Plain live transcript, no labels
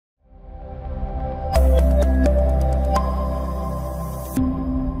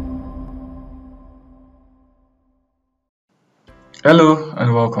Hello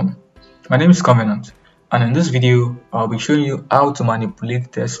and welcome. My name is Covenant, and in this video I'll be showing you how to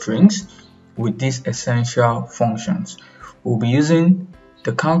manipulate test strings with these essential functions. We'll be using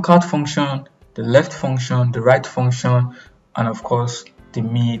the Concat function, the left function, the right function, and of course the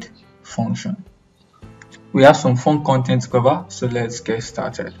mid function. We have some fun content to cover, so let's get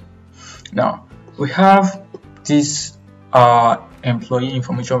started. Now we have this employee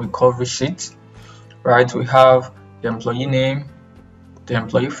information recovery sheet, right? We have the employee name, the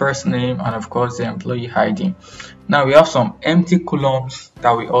employee first name, and of course the employee ID. Now we have some empty columns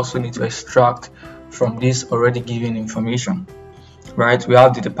that we also need to extract from this already given information, right? We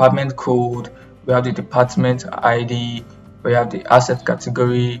have the department code, we have the department ID, we have the asset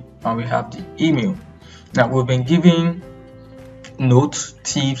category, and we have the email. Now we've been giving notes,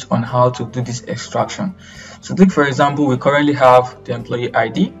 tips on how to do this extraction. So take for example, we currently have the employee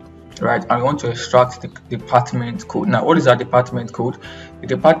ID, right, and we want to extract the department code. Now what is our department code? The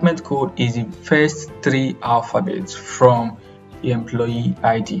department code is the first three alphabets from the employee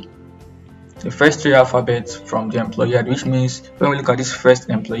ID. The first three alphabets from the employee ID, which means when we look at this first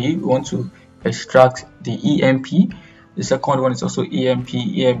employee, we want to extract the EMP. The second one is also EMP.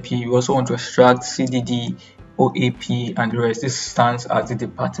 We also want to extract CDD, OAP, and the rest. This stands as the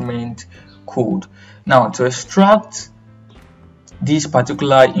department code. Now to extract this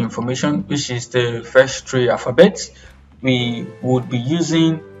particular information, which is the first three alphabets, we would be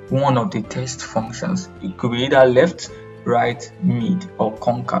using one of the test functions. It could be either left, right, mid, or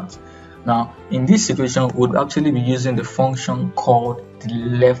concat. Now in this situation, we would actually be using the function called the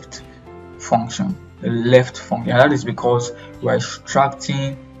left function. The left function, and that is because we're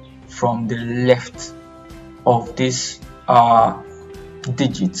extracting from the left of these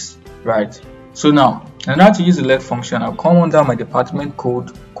digits, right? So now, in order to use the left function, I'll come under my department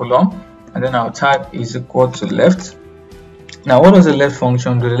code column, and then I'll type is equal to left. Now what does the left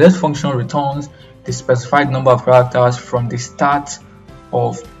function do? The left function returns the specified number of characters from the start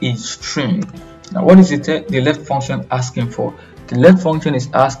of each string. Now what is the left function asking for? The left function is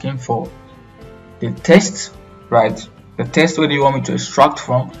asking for the text, right? The text where do you want me to extract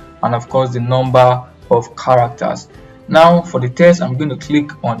from, and of course the number of characters. Now for the text, I'm going to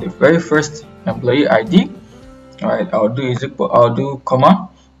click on the very first employee ID. All right, I'll do comma.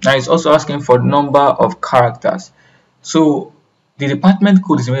 Now it's also asking for the number of characters. So the department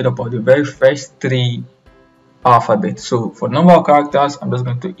code is made up of the very first three alphabets. So for number of characters, I'm just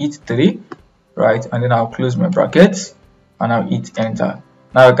going to hit 3, right, and then I'll close my brackets and I'll hit enter.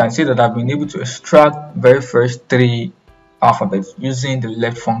 Now you can see that I've been able to extract very first three alphabets using the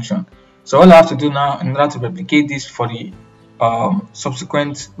left function. So all I have to do now in order to replicate this for the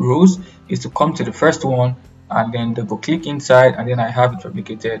subsequent rows is to come to the first one and then double click inside, and then I have it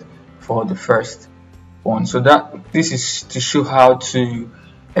replicated for the first one. So that this is to show how to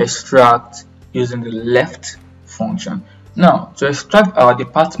extract using the left function. Now to extract our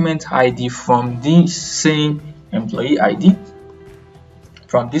department ID from this same employee ID,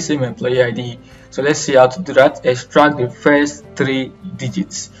 so let's see how to do that. Extract the first three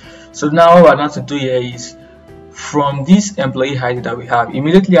digits. So now what I have to do here is, from this employee ID that we have,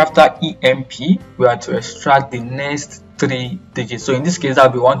 immediately after EMP, we are to extract the next three digits. So in this case, that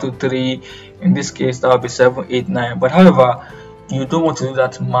will be 1, 2, 3. In this case, that will be 7, 8, 9. But however, you don't want to do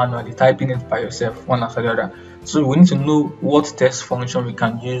that manually, typing it by yourself one after the other. So we need to know what test function we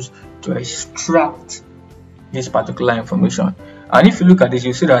can use to extract this particular information. And if you look at this,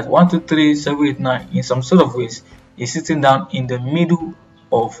 you see that 1, 2, 3, 7, 8, 9 in some sort of ways is sitting down in the middle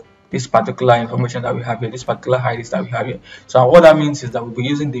of this particular information that we have here, this particular IDs that we have here. So what that means is that we'll be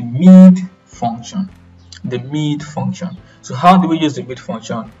using the mid function. The mid function. So how do we use the mid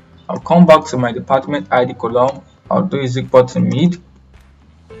function? I'll come back to my department ID column. I'll do is equal to mid.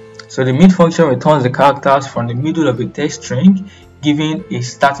 So the mid function returns the characters from the middle of a text string, giving a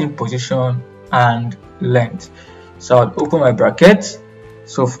starting position and length. So I'll open my bracket.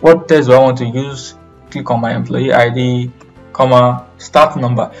 So what text do I want to use? Click on my employee ID, comma, start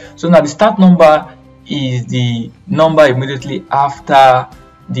number. So now the start number is the number immediately after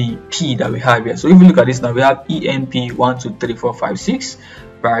the P that we have here. So if you look at this now, we have EMP 1, 2, 3, 4, 5, 6,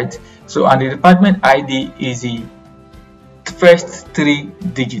 right? So and the department ID is the first three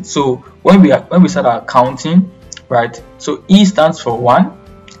digits. So when we start our counting, right? So E stands for 1,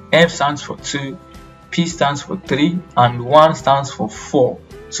 M stands for 2, P stands for 3, and 1 stands for 4.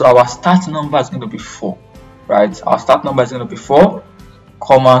 So our start number is going to be 4, right? Our start number is going to be 4,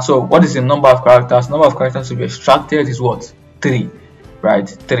 comma. So what is the number of characters? Number of characters to be extracted is what? 3, right?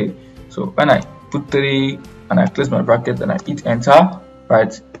 3. So when I put 3 and I close my bracket and I hit enter,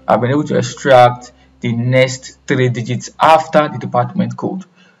 right, I've been able to extract the next 3 digits after the department code,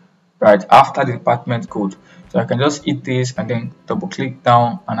 right? After the department code. So I can just hit this and then double click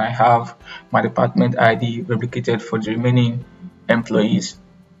down, and I have my department ID replicated for the remaining employees.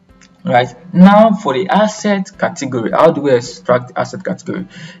 Right, now for the asset category, how do we extract the asset category?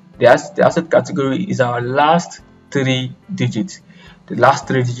 The asset category is our last 3 digits, the last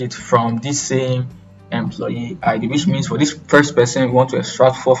 3 digits from this same employee ID, which means for this first person we want to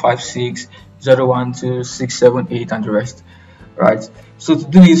extract 456, 012, 678 and the rest, right? So to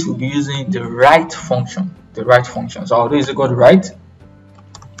do this, we'll be using the write function. So I'll do is equal to write,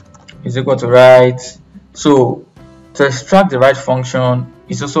 So to extract the write function,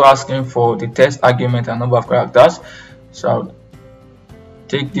 it's also asking for the test argument and number of characters. So I'll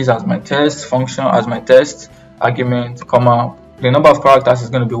take this as my test function, as my test argument, comma, the number of characters is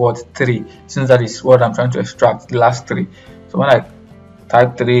going to be what? 3, since that is what I'm trying to extract, the last 3. So when I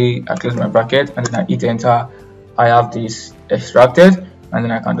type 3, I close my bracket and then I hit enter, I have this extracted, and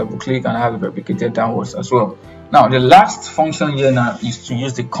then I can double click and I have it replicated downwards as well. Now the last function here now is to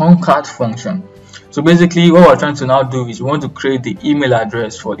use the concat function. So basically what we're trying to now do is we want to create the email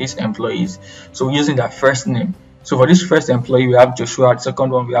address for these employees. So we're using their first name. So for this first employee we have Joshua, the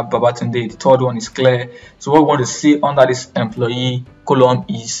second one we have Babatunde, the third one is Claire. So what we want to see under this employee column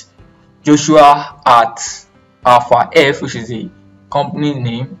is Joshua at Alpha F, which is the company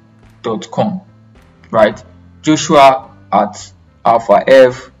name.com, right? Joshua at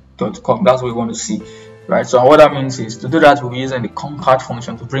alphaf.com. That's what we want to see, right? So what that means is, to do that, we'll be using the concat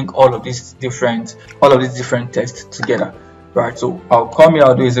function to bring all of these different tests together, right? So I'll come here,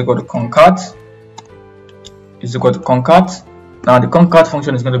 I'll do is equal to concat, Now the concat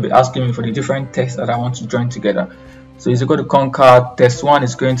function is going to be asking me for the different tests that I want to join together. So is equal to concat. Test 1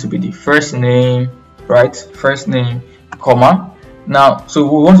 is going to be the first name, right? First name, comma. Now, so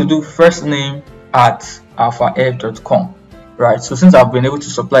we want to do first name at alphaf.com, right? So since I've been able to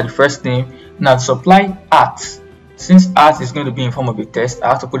supply the first name, now supply at, since at is going to be in form of a test, I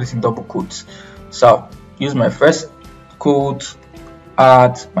have to put it in double quotes. So I'll use my first quote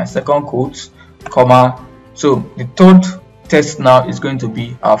at, my second quote, comma. So the third test now is going to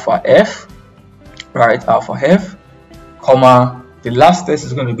be alpha f, right? Alpha f, comma. The last test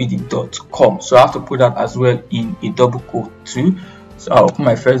is going to be the .com. So I have to put that as well in a double quote too. So I'll open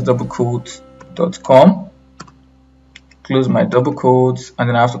my first double quote .com, close my double quotes, and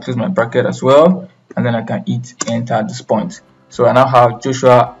then I have to close my bracket as well, and then I can hit enter at this point. So I now have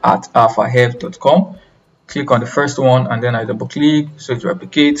Joshua at alphaf.com. Click on the first one and then I double click so it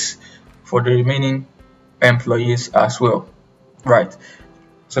replicates for the remaining employees as well, right?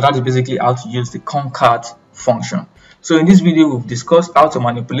 So that is basically how to use the concat function. So in this video we've discussed how to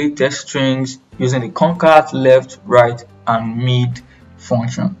manipulate text strings using the concat, left, right and mid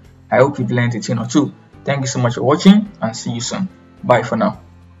function. I hope you've learned a thing or two. Thank you so much for watching and see you soon. Bye for now.